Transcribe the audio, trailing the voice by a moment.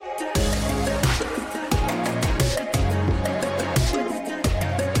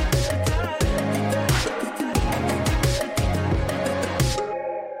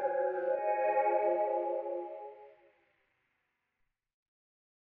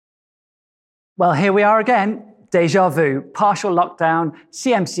Well, here we are again, deja vu, partial lockdown,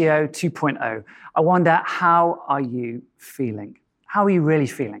 CMCO 2.0. I wonder, how are you feeling? How are you really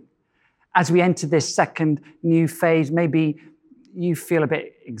feeling? As we enter this second new phase, maybe you feel a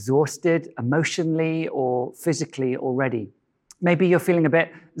bit exhausted emotionally or physically already. Maybe you're feeling a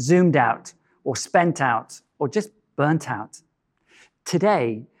bit zoomed out or spent out or just burnt out.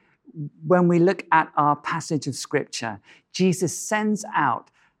 Today, when we look at our passage of scripture, Jesus sends out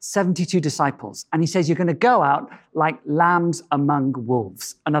 72 disciples, and he says, you're going to go out like lambs among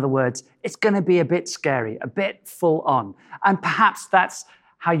wolves. In other words, it's going to be a bit scary, a bit full on. And perhaps that's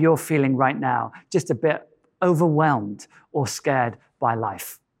how you're feeling right now, just a bit overwhelmed or scared by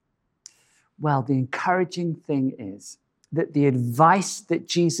life. Well, the encouraging thing is that the advice that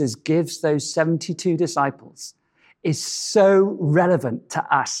Jesus gives those 72 disciples is so relevant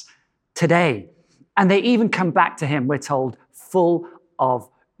to us today. And they even come back to him, we're told, full of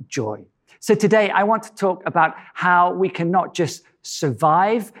joy. So today I want to talk about how we can not just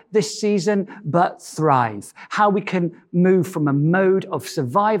survive this season, but thrive. How we can move from a mode of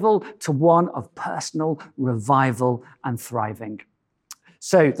survival to one of personal revival and thriving.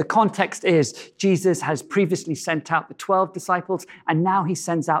 So the context is Jesus has previously sent out the 12 disciples, and now he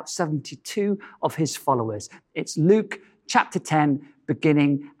sends out 72 of his followers. It's Luke chapter 10,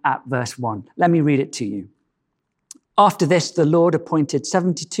 beginning at verse 1. Let me read it to you. After this, the Lord appointed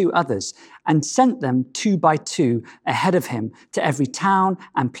 72 others and sent them 2 by 2 ahead of him to every town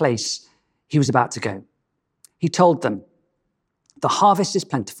and place he was about to go. He told them, the harvest is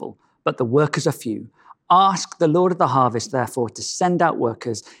plentiful, but the workers are few. Ask the Lord of the harvest, therefore, to send out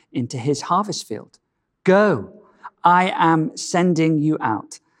workers into his harvest field. Go, I am sending you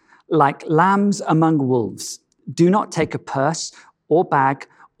out like lambs among wolves. Do not take a purse or bag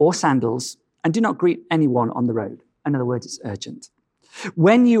or sandals, and do not greet anyone on the road. In other words, it's urgent.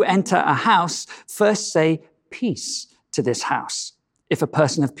 When you enter a house, first say peace to this house. If a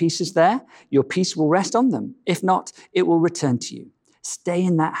person of peace is there, your peace will rest on them. If not, it will return to you. Stay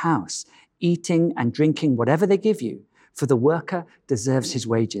in that house, eating and drinking whatever they give you, for the worker deserves his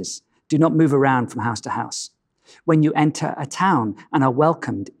wages. Do not move around from house to house. When you enter a town and are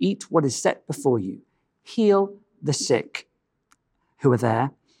welcomed, eat what is set before you. Heal the sick who are there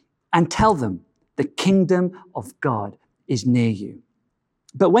and tell them, the kingdom of God is near you.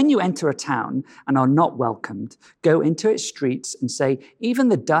 But when you enter a town and are not welcomed, go into its streets and say, even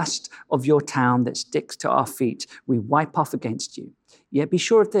the dust of your town that sticks to our feet, we wipe off against you. Yet be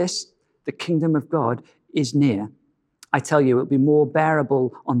sure of this, the kingdom of God is near. I tell you, it will be more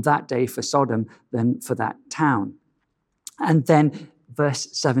bearable on that day for Sodom than for that town. And then verse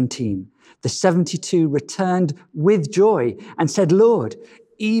 17, the 72 returned with joy and said, Lord,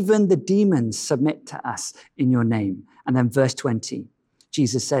 even the demons submit to us in your name. And then verse 20,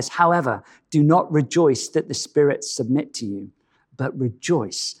 Jesus says, however, do not rejoice that the spirits submit to you, but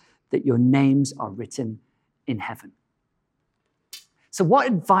rejoice that your names are written in heaven. So what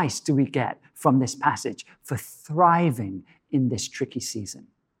advice do we get from this passage for thriving in this tricky season?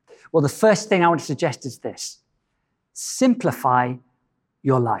 Well, the first thing I want to suggest is this: simplify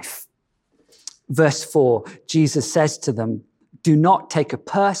your life. Verse 4, Jesus says to them, do not take a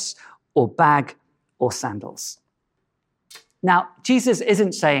purse or bag or sandals. Now, Jesus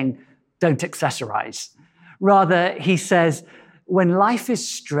isn't saying don't accessorize. Rather, he says, when life is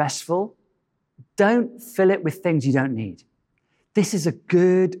stressful, don't fill it with things you don't need. This is a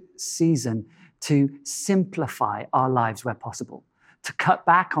good season to simplify our lives where possible, to cut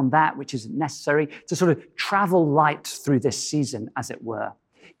back on that which isn't necessary, to sort of travel light through this season, as it were.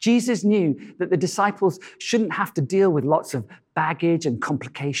 Jesus knew that the disciples shouldn't have to deal with lots of baggage and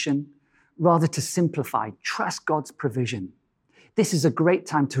complication, rather to simplify, trust God's provision. This is a great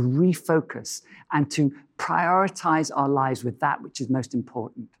time to refocus and to prioritize our lives with that which is most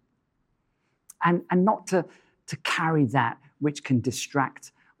important. And not to carry that which can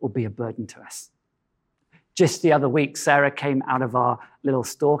distract or be a burden to us. Just the other week, Sarah came out of our little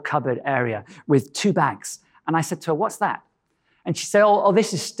store cupboard area with 2 bags. And I said to her, what's that? And she said, oh,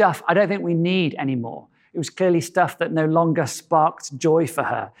 this is stuff I don't think we need anymore. It was clearly stuff that no longer sparked joy for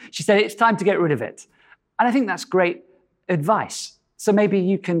her. She said, it's time to get rid of it. And I think that's great advice. So maybe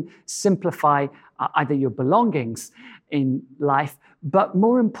you can simplify either your belongings in life, but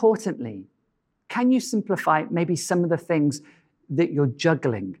more importantly, can you simplify maybe some of the things that you're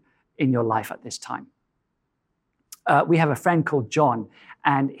juggling in your life at this time? We have a friend called John,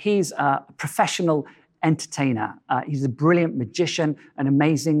 and he's a professional entertainer. He's a brilliant magician, an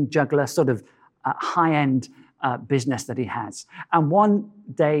amazing juggler, sort of high-end business that he has. And one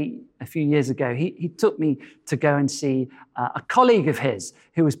day, a few years ago, he took me to go and see a colleague of his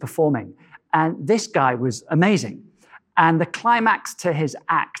who was performing. And this guy was amazing. And the climax to his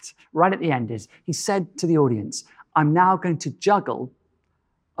act right at the end is he said to the audience, I'm now going to juggle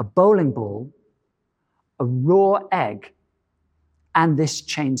a bowling ball, a raw egg, and this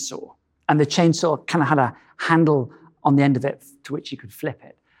chainsaw. And the chainsaw kind of had a handle on the end of it to which you could flip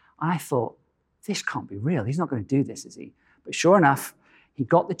it. And I thought, this can't be real. He's not going to do this, is he? But sure enough, he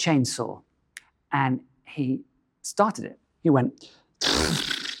got the chainsaw and he started it. He went,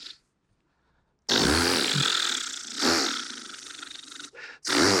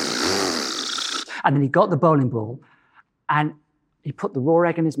 and then he got the bowling ball and he put the raw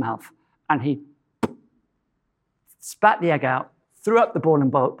egg in his mouth and he spat the egg out, threw up the bowling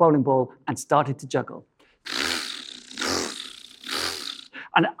ball and started to juggle.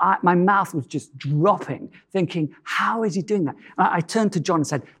 And my mouth was just dropping, thinking, how is he doing that? And I turned to John and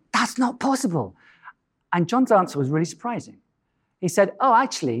said, that's not possible. And John's answer was really surprising. He said, oh,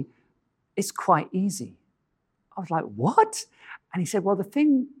 actually, it's quite easy. I was like, what? And he said, well, the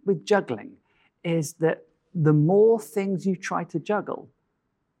thing with juggling is that the more things you try to juggle,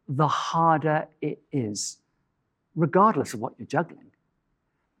 the harder it is, regardless of what you're juggling.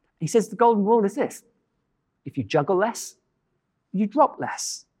 He says the golden rule is this: if you juggle less, you drop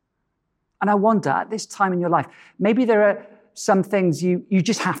less. And I wonder, at this time in your life, maybe there are some things you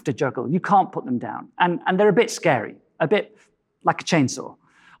just have to juggle. You can't put them down. And they're a bit scary, a bit like a chainsaw.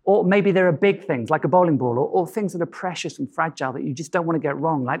 Or maybe there are big things like a bowling ball or things that are precious and fragile that you just don't want to get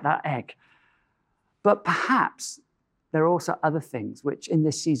wrong, like that egg. But perhaps there are also other things which in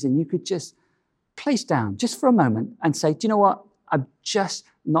this season you could just place down just for a moment and say, do you know what? I'm just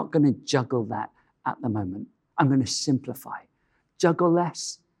not going to juggle that at the moment. I'm going to simplify. Juggle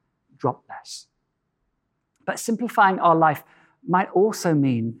less, drop less. But simplifying our life might also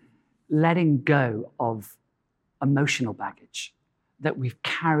mean letting go of emotional baggage that we've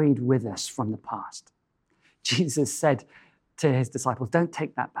carried with us from the past. Jesus said to his disciples, don't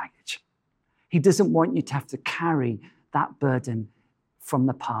take that baggage. He doesn't want you to have to carry that burden from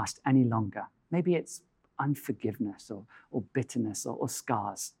the past any longer. Maybe it's unforgiveness or bitterness or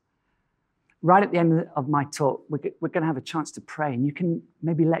scars. Right at the end of my talk, we're going to have a chance to pray, and you can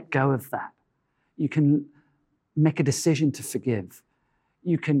maybe let go of that. You can make a decision to forgive.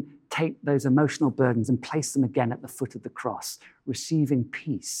 You can take those emotional burdens and place them again at the foot of the cross, receiving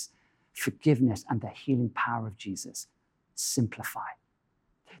peace, forgiveness, and the healing power of Jesus. Simplify.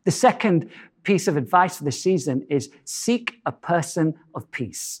 The second piece of advice for this season is seek a person of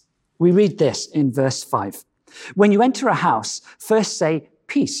peace. We read this in verse 5. When you enter a house, first say,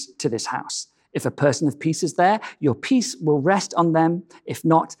 peace to this house. If a person of peace is there, your peace will rest on them. If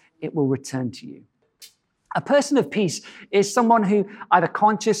not, it will return to you. A person of peace is someone who either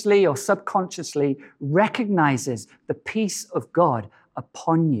consciously or subconsciously recognizes the peace of God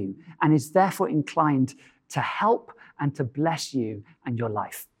upon you and is therefore inclined to help and to bless you and your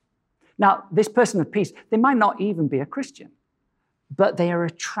life. Now, this person of peace, they might not even be a Christian, but they are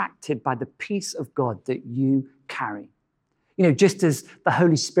attracted by the peace of God that you carry. You know, just as the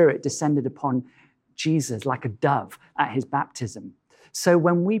Holy Spirit descended upon Jesus like a dove at his baptism, so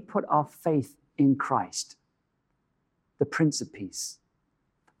when we put our faith in Christ, the Prince of Peace,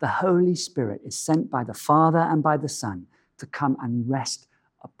 the Holy Spirit is sent by the Father and by the Son to come and rest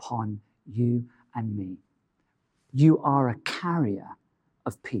upon you and me. You are a carrier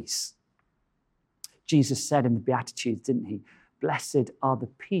of peace. Jesus said in the Beatitudes, didn't he? Blessed are the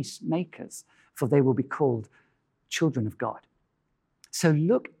peacemakers, for they will be called children of God. So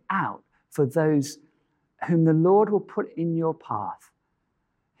look out for those whom the Lord will put in your path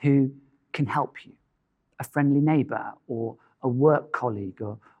who can help you. A friendly neighbor or a work colleague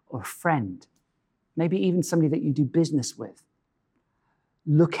or a friend, maybe even somebody that you do business with.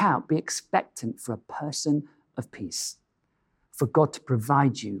 Look out, be expectant for a person of peace, for God to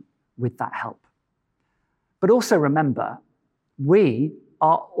provide you with that help. But also remember, we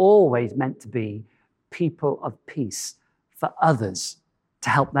are always meant to be people of peace for others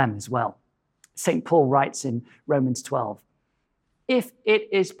to help them as well. St. Paul writes in Romans 12, if it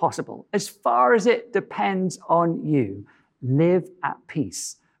is possible, as far as it depends on you, live at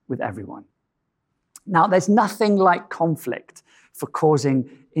peace with everyone. Now, there's nothing like conflict for causing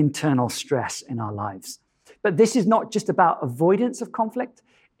internal stress in our lives. But this is not just about avoidance of conflict.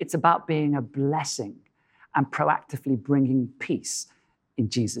 It's about being a blessing and proactively bringing peace in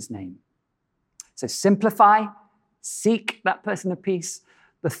Jesus' name. So simplify, seek that person of peace.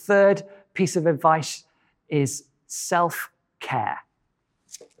 The third piece of advice is self-care.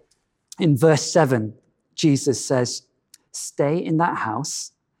 In verse 7, Jesus says, stay in that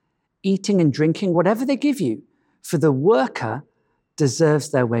house, eating and drinking whatever they give you, for the worker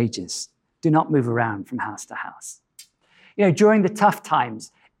deserves their wages. Do not move around from house to house. During the tough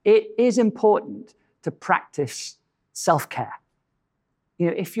times, it is important to practice self-care.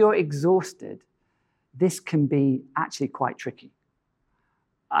 If you're exhausted, this can be actually quite tricky.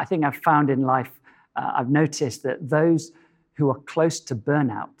 I think I've found in life, I've noticed that those who are close to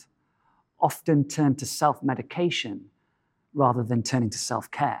burnout often turn to self-medication rather than turning to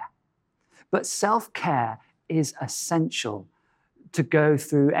self-care. But self-care is essential to go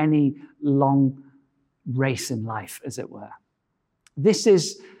through any long race in life, as it were. This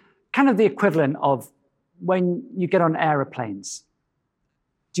is kind of the equivalent of when you get on aeroplanes.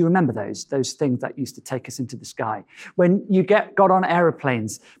 Do you remember those things that used to take us into the sky? When you got on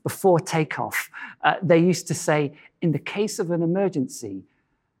aeroplanes before takeoff, they used to say, in the case of an emergency,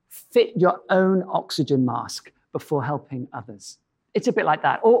 fit your own oxygen mask before helping others. It's a bit like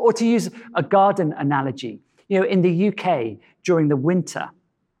that. Or to use a garden analogy, in the UK, during the winter,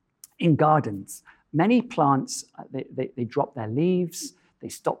 in gardens, many plants, they drop their leaves, they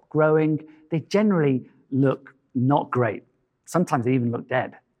stop growing, they generally look not great. Sometimes they even look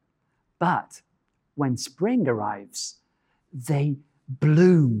dead. But when spring arrives, they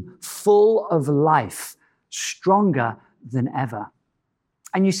bloom full of life, stronger than ever.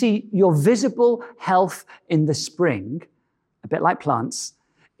 And you see, your visible health in the spring, a bit like plants,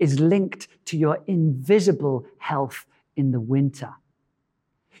 is linked to your invisible health in the winter.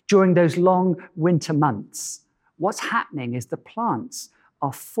 During those long winter months, what's happening is the plants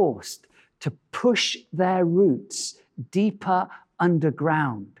are forced to push their roots deeper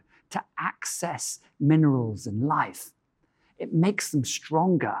underground to access minerals and life. It makes them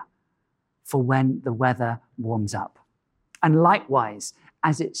stronger for when the weather warms up. And likewise,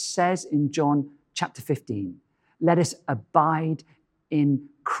 as it says in John chapter 15, let us abide in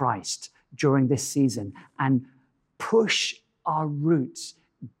Christ during this season and push our roots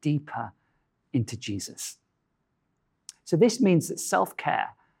deeper into Jesus. So this means that self-care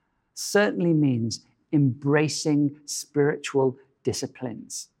certainly means embracing spiritual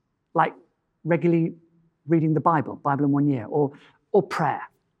disciplines, like regularly reading the Bible in 1 year, or prayer.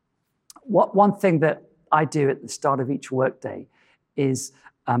 One thing that I do at the start of each workday is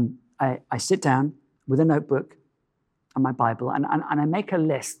I sit down with a notebook and my Bible, and I make a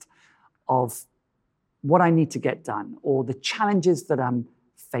list of what I need to get done, or the challenges that I'm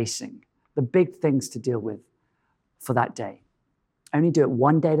facing, the big things to deal with for that day. I only do it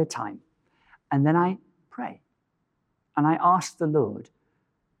one day at a time. And then I pray. And I ask the Lord,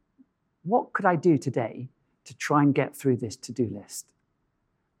 what could I do today to try and get through this to-do list?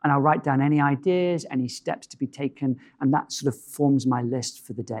 And I'll write down any ideas, any steps to be taken, and that sort of forms my list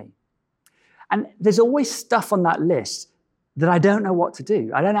for the day. And there's always stuff on that list that I don't know what to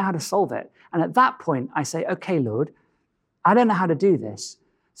do. I don't know how to solve it. And at that point, I say, okay, Lord, I don't know how to do this.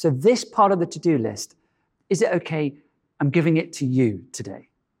 So this part of the to-do list, is it okay? I'm giving it to you today.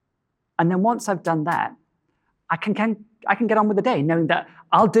 And then once I've done that, I can get on with the day, knowing that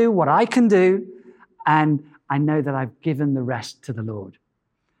I'll do what I can do, and I know that I've given the rest to the Lord.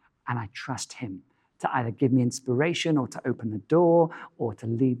 And I trust him to either give me inspiration or to open the door or to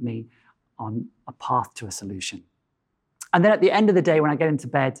lead me on a path to a solution. And then at the end of the day, when I get into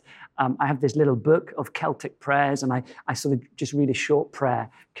bed, I have this little book of Celtic prayers, and I sort of just read a short prayer,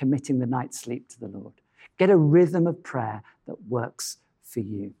 committing the night's sleep to the Lord. Get a rhythm of prayer that works for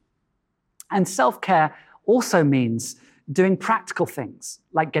you. And self-care also means doing practical things,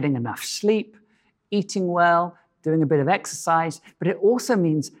 like getting enough sleep, eating well, doing a bit of exercise, but it also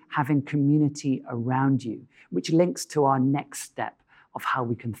means having community around you, which links to our next step of how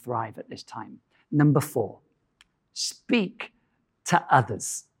we can thrive at this time. Number 4, speak to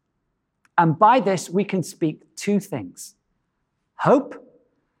others. And by this, we can speak 2 things: hope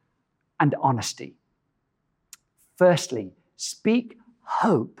and honesty. Firstly, speak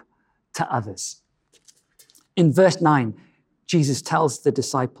hope to others. In verse 9, Jesus tells the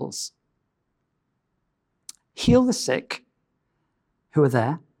disciples, heal the sick who are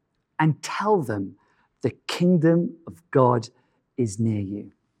there and tell them the kingdom of God is near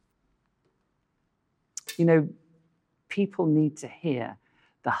you. People need to hear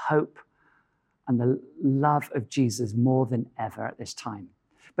the hope and the love of Jesus more than ever at this time.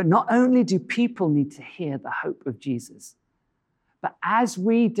 But not only do people need to hear the hope of Jesus, but as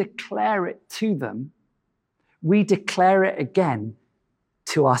we declare it to them, we declare it again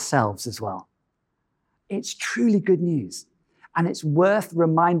to ourselves as well. It's truly good news, and it's worth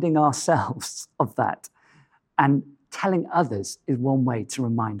reminding ourselves of that. And telling others is one way to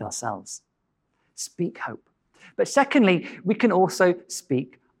remind ourselves. Speak hope. But secondly, we can also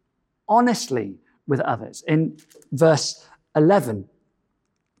speak honestly with others. In verse 11,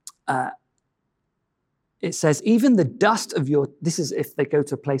 it says, even the dust of your, this is if they go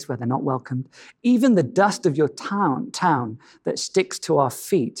to a place where they're not welcomed, even the dust of your town that sticks to our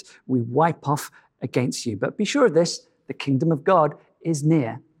feet, we wipe off against you. But be sure of this, the kingdom of God is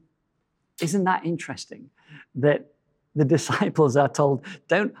near. Isn't that interesting? That the disciples are told,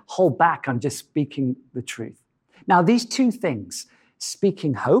 don't hold back on just speaking the truth. Now, these two things,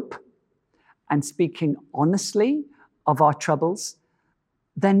 speaking hope and speaking honestly of our troubles,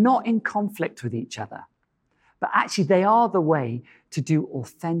 they're not in conflict with each other. But actually, they are the way to do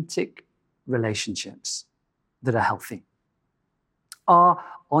authentic relationships that are healthy. Our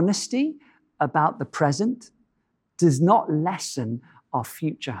honesty about the present does not lessen our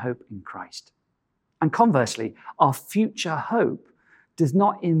future hope in Christ. And conversely, our future hope does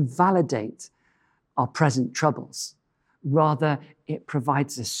not invalidate our present troubles. Rather, it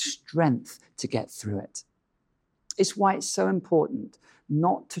provides us strength to get through it. It's why it's so important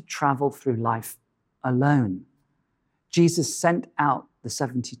not to travel through life alone. Jesus sent out the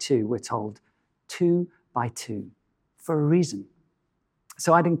 72, we're told, 2 by 2 for a reason.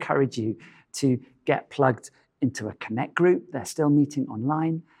 So I'd encourage you to get plugged into a connect group. They're still meeting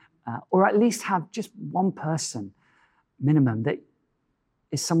online, or at least have just one person minimum that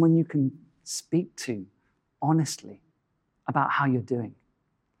is someone you can speak to honestly about how you're doing.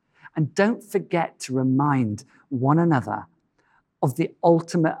 And don't forget to remind one another of the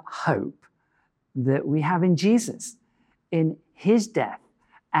ultimate hope that we have in Jesus, in his death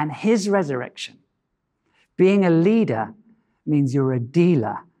and his resurrection. Being a leader means you're a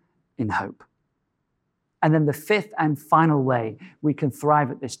dealer in hope. And then the fifth and final way we can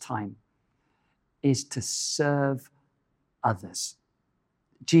thrive at this time is to serve others.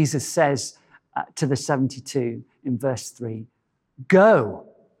 Jesus says to the 72 in verse 3, go.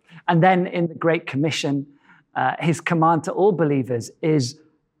 And then in the Great Commission, his command to all believers is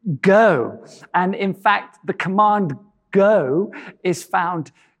go. And in fact, the command go is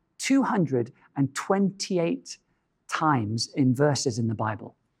found 228 times in verses in the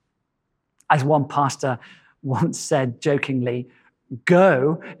Bible. As one pastor once said jokingly,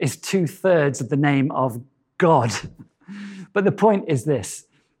 go is 2/3 of the name of God. But the point is this: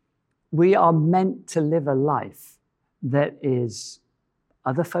 we are meant to live a life that is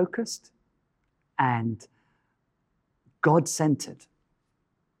other-focused and God-centered,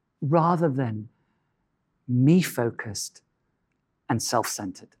 rather than me-focused and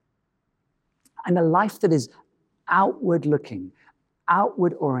self-centered. And a life that is outward-looking,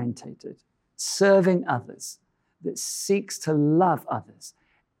 outward-orientated, serving others, that seeks to love others,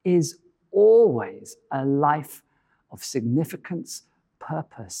 is always a life of significance,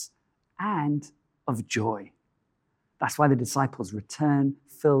 purpose, and of joy. That's why the disciples return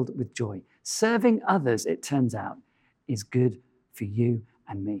filled with joy. Serving others, it turns out, is good for you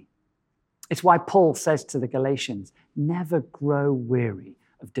and me. It's why Paul says to the Galatians, never grow weary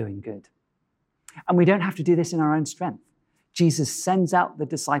of doing good. And we don't have to do this in our own strength. Jesus sends out the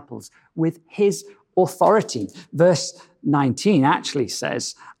disciples with his authority. Verse 19 actually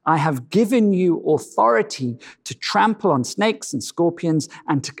says, I have given you authority to trample on snakes and scorpions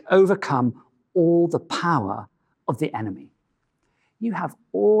and to overcome all the power of the enemy. You have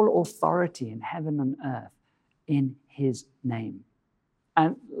all authority in heaven and earth in his name.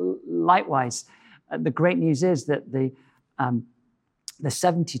 And likewise, the great news is that the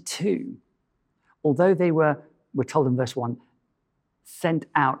 72, although they we're told in verse 1, sent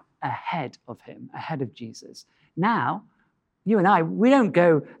out ahead of him, ahead of Jesus. Now, you and I, we don't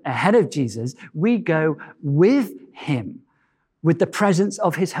go ahead of Jesus, we go with him, with the presence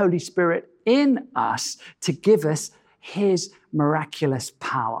of his Holy Spirit in us to give us his miraculous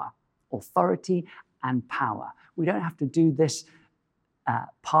power, authority and power. We don't have to do this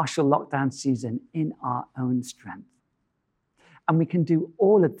partial lockdown season in our own strength. And we can do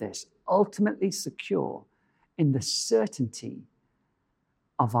all of this ultimately secure in the certainty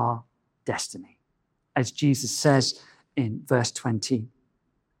of our destiny. As Jesus says in verse 20,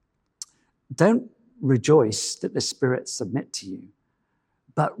 don't rejoice that the spirits submit to you,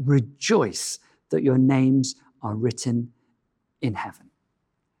 but rejoice that your names are written in heaven.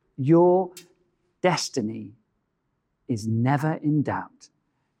 Your destiny is never in doubt.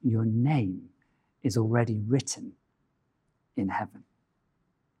 Your name is already written in heaven.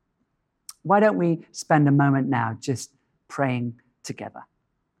 Why don't we spend a moment now just praying together?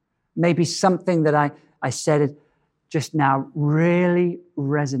 Maybe something that I said just now really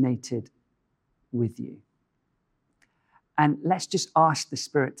resonated with you. And let's just ask the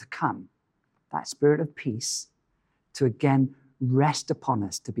Spirit to come, that Spirit of peace, to again rest upon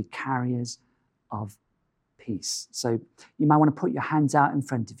us, to be carriers of peace. So you might want to put your hands out in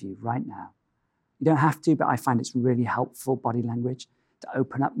front of you right now. You don't have to, but I find it's really helpful body language to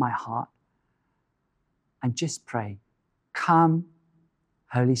open up my heart and just pray, come,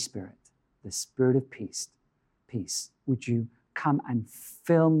 Holy Spirit, the Spirit of peace, would you come and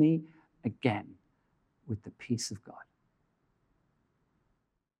fill me again with the peace of God?